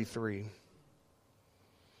 to 33.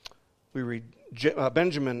 We read,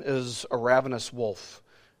 Benjamin is a ravenous wolf.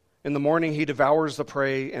 In the morning he devours the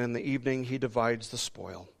prey, and in the evening he divides the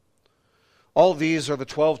spoil. All these are the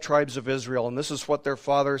 12 tribes of Israel, and this is what their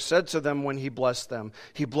father said to them when he blessed them.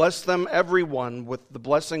 He blessed them every one with the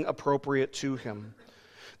blessing appropriate to him.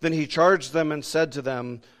 Then he charged them and said to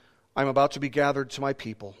them, I am about to be gathered to my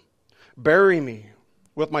people. Bury me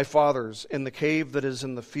with my fathers in the cave that is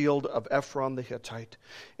in the field of Ephron the Hittite,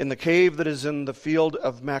 in the cave that is in the field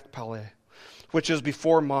of Machpelah, which is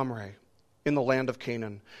before Mamre, in the land of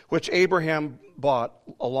Canaan, which Abraham bought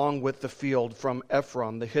along with the field from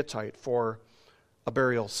Ephron the Hittite for a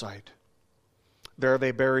burial site. There they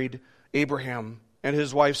buried Abraham and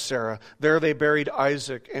his wife Sarah. There they buried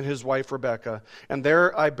Isaac and his wife Rebekah. And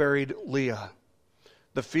there I buried Leah.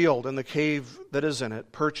 The field and the cave that is in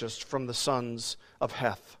it purchased from the sons of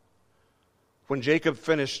Heth. When Jacob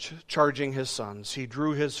finished charging his sons, he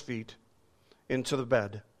drew his feet into the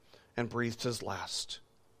bed and breathed his last,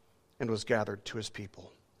 and was gathered to his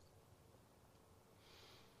people.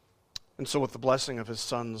 And so with the blessing of his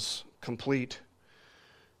sons complete,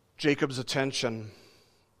 Jacob's attention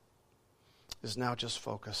is now just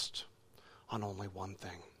focused on only one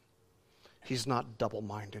thing. He's not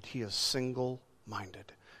double-minded. He is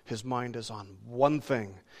single-minded. His mind is on one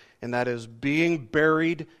thing, and that is being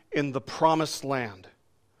buried in the promised land.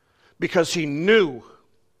 Because he knew,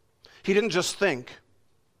 he didn't just think,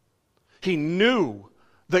 he knew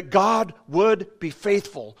that God would be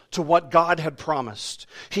faithful to what God had promised.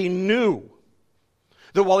 He knew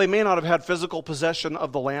that while they may not have had physical possession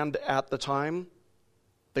of the land at the time,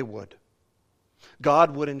 they would.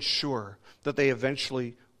 God would ensure that they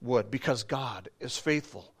eventually would, because God is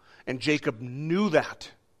faithful. And Jacob knew that.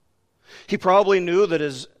 He probably knew that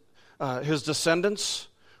his descendants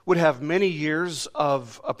would have many years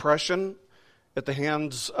of oppression at the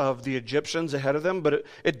hands of the Egyptians ahead of them, but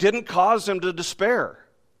it didn't cause him to despair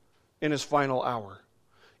in his final hour,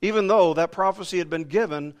 even though that prophecy had been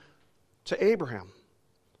given to Abraham.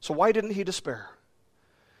 So why didn't he despair?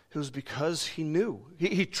 It was because he knew.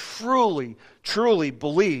 He truly, truly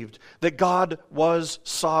believed that God was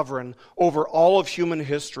sovereign over all of human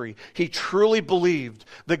history. He truly believed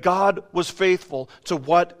that God was faithful to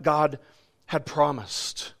what God had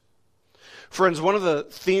promised. Friends, one of the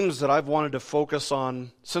themes that I've wanted to focus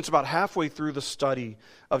on since about halfway through the study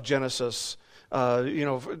of Genesis,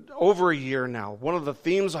 over a year now, one of the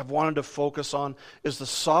themes I've wanted to focus on is the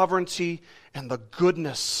sovereignty and the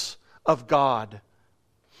goodness of God.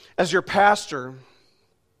 As your pastor,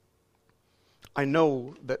 I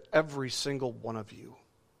know that every single one of you,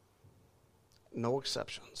 no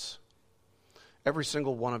exceptions, every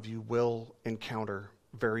single one of you will encounter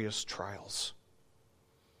various trials.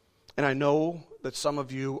 And I know that some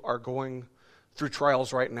of you are going through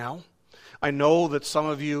trials right now. I know that some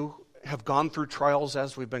of you have gone through trials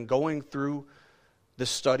as we've been going through this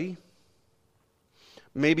study.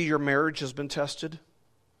 Maybe your marriage has been tested.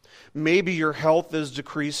 Maybe your health is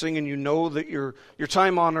decreasing and you know that your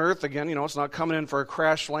time on earth, again, it's not coming in for a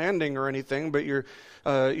crash landing or anything, but your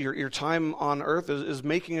time on earth is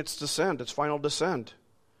making its descent, its final descent.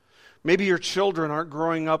 Maybe your children aren't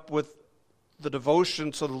growing up with the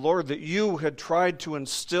devotion to the Lord that you had tried to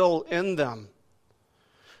instill in them.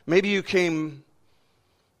 Maybe you came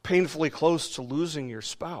painfully close to losing your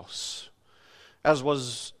spouse, as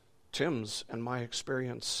was Tim's and my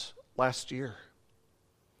experience last year.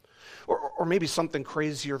 Or maybe something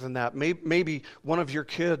crazier than that. Maybe one of your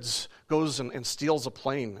kids goes and steals a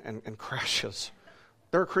plane and crashes.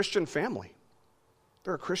 They're a Christian family.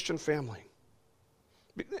 They're a Christian family.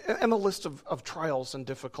 And the list of trials and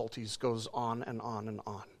difficulties goes on and on and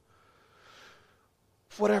on.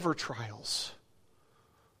 Whatever trials,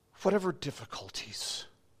 whatever difficulties,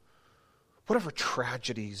 whatever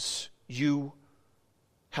tragedies you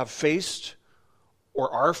have faced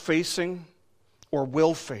or are facing or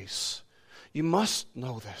will face, you must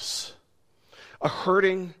know this. A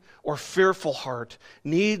hurting or fearful heart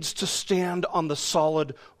needs to stand on the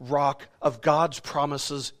solid rock of God's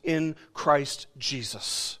promises in Christ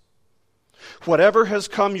Jesus. Whatever has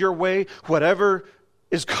come your way, whatever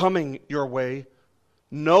is coming your way,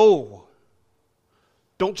 know,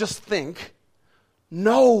 don't just think,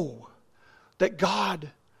 know that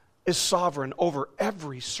God is sovereign over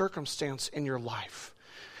every circumstance in your life.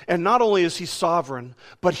 And not only is He sovereign,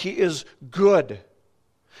 but He is good.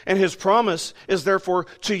 And His promise is therefore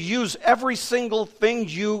to use every single thing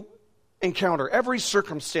you encounter, every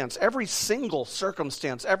circumstance, every single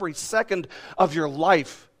circumstance, every second of your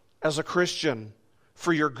life as a Christian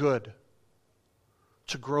for your good,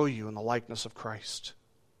 to grow you in the likeness of Christ.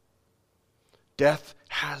 Death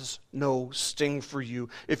has no sting for you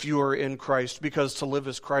if you are in Christ, because to live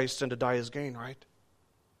is Christ and to die is gain, right?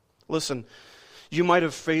 Listen, you might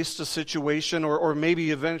have faced a situation, or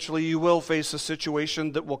maybe eventually you will face a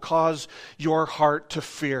situation that will cause your heart to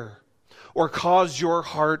fear or cause your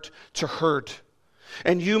heart to hurt.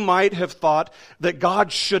 And you might have thought that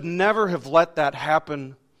God should never have let that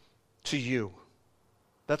happen to you.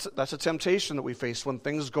 That's a temptation that we face when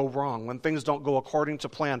things go wrong, when things don't go according to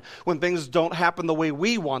plan, when things don't happen the way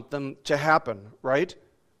we want them to happen, right?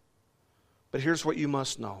 But here's what you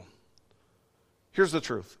must know. Here's the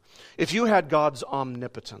truth. If you had God's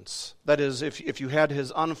omnipotence, that is, if you had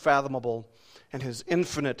His unfathomable and His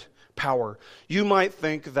infinite power, you might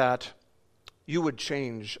think that you would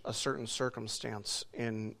change a certain circumstance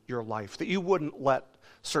in your life, that you wouldn't let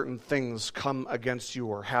certain things come against you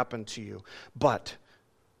or happen to you. But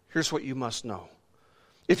here's what you must know.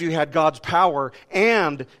 If you had God's power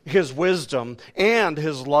and His wisdom and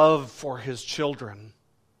His love for His children,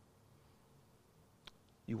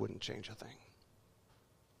 you wouldn't change a thing.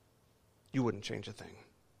 You wouldn't change a thing.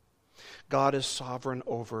 God is sovereign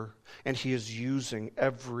over, and He is using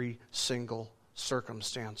every single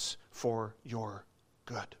circumstance for your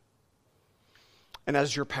good. And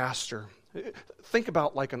as your pastor, think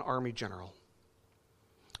about like an army general.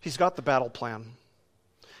 He's got the battle plan,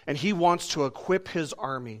 and he wants to equip his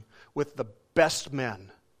army with the best men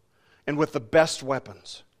and with the best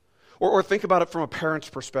weapons. Or think about it from a parent's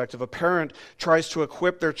perspective. A parent tries to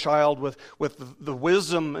equip their child with the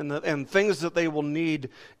wisdom and things that they will need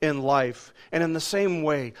in life. And in the same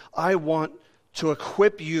way, I want to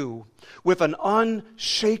equip you with an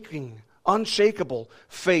unshakable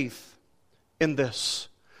faith in this,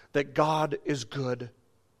 that God is good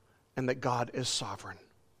and that God is sovereign.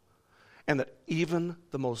 And that even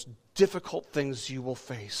the most difficult things you will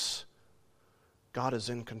face, God is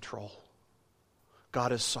in control.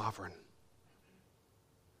 God is sovereign.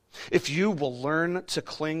 If you will learn to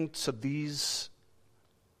cling to these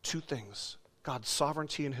two things, God's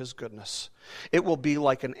sovereignty and His goodness, it will be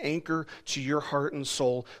like an anchor to your heart and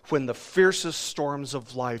soul when the fiercest storms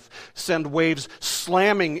of life send waves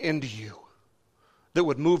slamming into you that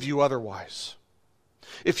would move you otherwise.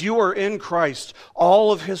 If you are in Christ,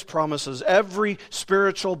 all of His promises, every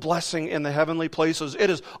spiritual blessing in the heavenly places, it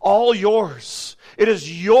is all yours. It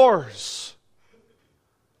is yours.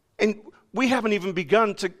 And we haven't even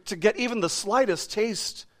begun to get even the slightest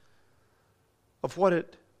taste of what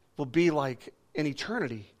it will be like in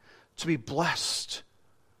eternity to be blessed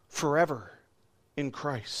forever in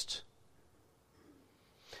Christ.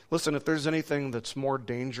 Listen, if there's anything that's more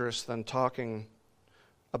dangerous than talking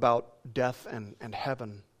about death and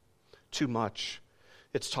heaven too much,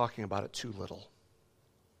 it's talking about it too little.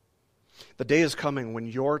 The day is coming when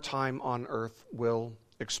your time on earth will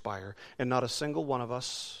expire, and not a single one of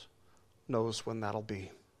us knows when that'll be.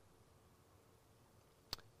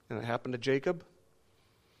 And it happened to Jacob.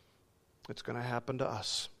 It's going to happen to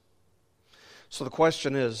us. So the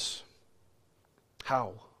question is,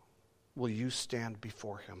 how will you stand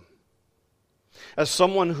before him? As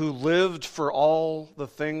someone who lived for all the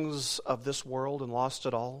things of this world and lost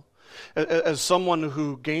it all? As someone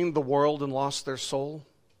who gained the world and lost their soul?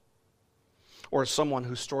 Or as someone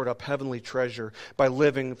who stored up heavenly treasure by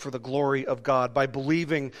living for the glory of God, by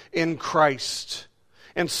believing in Christ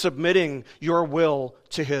and submitting your will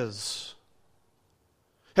to his?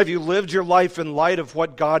 Have you lived your life in light of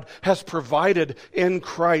what God has provided in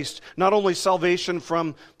Christ? Not only salvation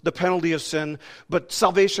from the penalty of sin, but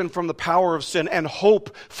salvation from the power of sin and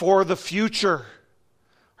hope for the future.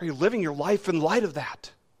 Are you living your life in light of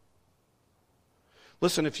that?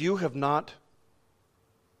 Listen, if you have not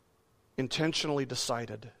intentionally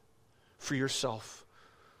decided for yourself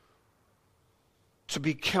to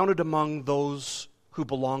be counted among those who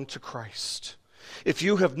belong to Christ, if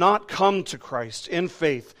you have not come to Christ in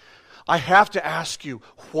faith, I have to ask you,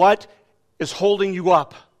 what is holding you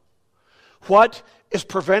up? What is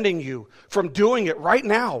preventing you from doing it right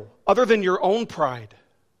now, other than your own pride?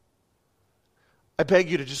 I beg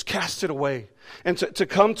you to just cast it away and to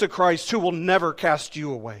come to Christ, who will never cast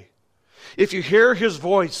you away. If you hear his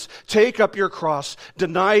voice, take up your cross,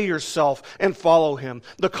 deny yourself, and follow him.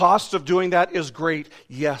 The cost of doing that is great,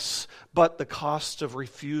 yes, but the cost of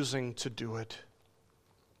refusing to do it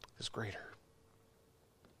is greater.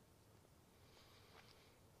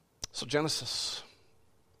 So Genesis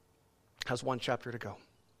has one chapter to go.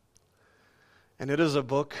 And it is a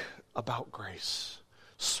book about grace.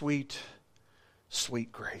 Sweet,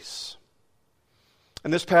 sweet grace.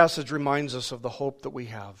 And this passage reminds us of the hope that we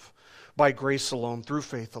have by grace alone, through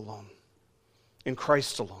faith alone, in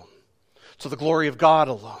Christ alone, to the glory of God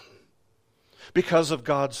alone, because of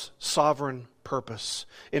God's sovereign purpose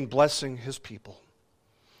in blessing his people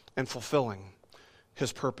and fulfilling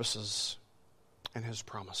his purposes and his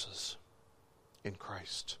promises in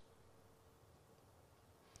Christ.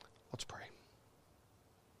 Let's pray.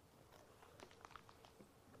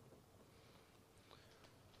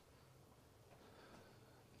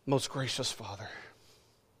 Most gracious Father,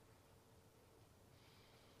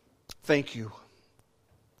 thank you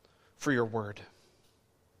for your word.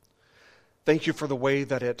 Thank you for the way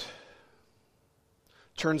that it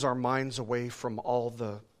turns our minds away from all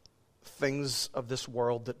the things of this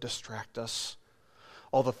world that distract us,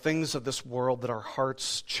 all the things of this world that our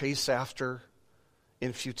hearts chase after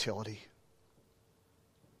in futility.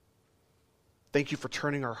 Thank you for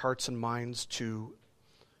turning our hearts and minds to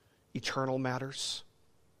eternal matters.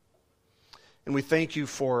 And we thank you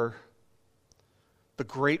for the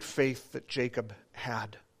great faith that Jacob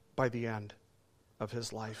had by the end of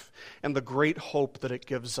his life, and the great hope that it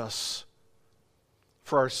gives us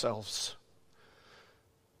for ourselves.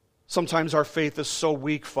 Sometimes our faith is so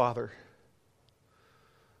weak, Father,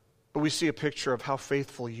 but we see a picture of how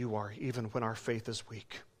faithful you are even when our faith is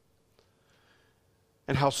weak,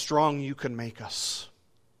 and how strong you can make us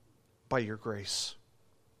by your grace.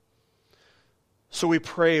 So we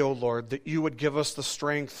pray, O Lord, that you would give us the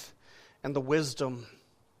strength and the wisdom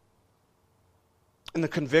and the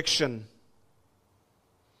conviction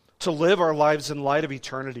to live our lives in light of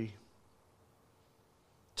eternity,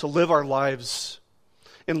 to live our lives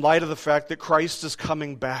in light of the fact that Christ is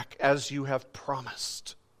coming back as you have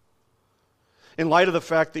promised, in light of the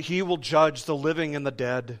fact that he will judge the living and the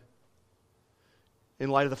dead,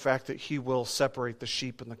 in light of the fact that he will separate the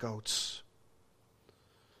sheep and the goats.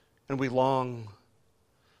 And we long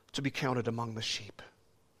to be counted among the sheep.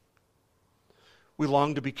 We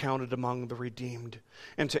long to be counted among the redeemed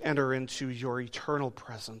and to enter into your eternal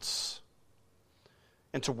presence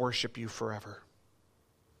and to worship you forever.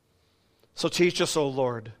 So teach us, O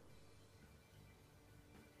Lord,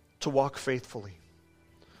 to walk faithfully,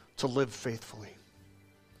 to live faithfully,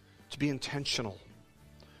 to be intentional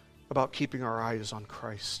about keeping our eyes on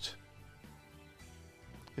Christ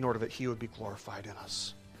in order that he would be glorified in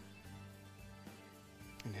us.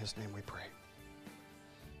 In his name we pray.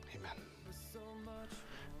 Amen.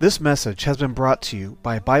 This message has been brought to you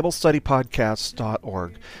by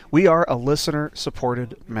BibleStudyPodcasts.org. We are a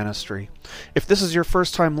listener-supported ministry. If this is your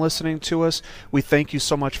first time listening to us, we thank you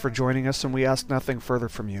so much for joining us, and we ask nothing further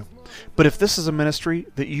from you. But if this is a ministry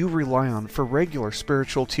that you rely on for regular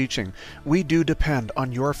spiritual teaching, we do depend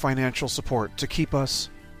on your financial support to keep us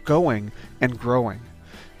going and growing.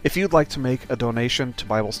 If you'd like to make a donation to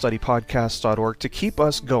BibleStudyPodcasts.org to keep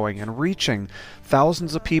us going and reaching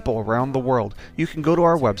thousands of people around the world, you can go to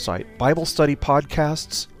our website,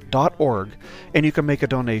 BibleStudyPodcasts.org, and you can make a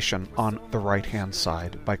donation on the right-hand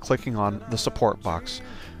side by clicking on the support box.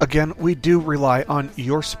 Again, we do rely on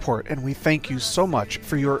your support, and we thank you so much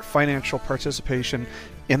for your financial participation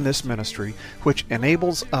in this ministry, which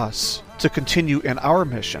enables us to continue in our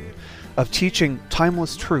mission of teaching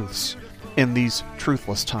timeless truths in these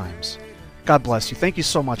truthless times. God bless you. Thank you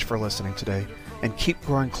so much for listening today, and keep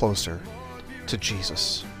growing closer to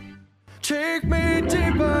Jesus. Take me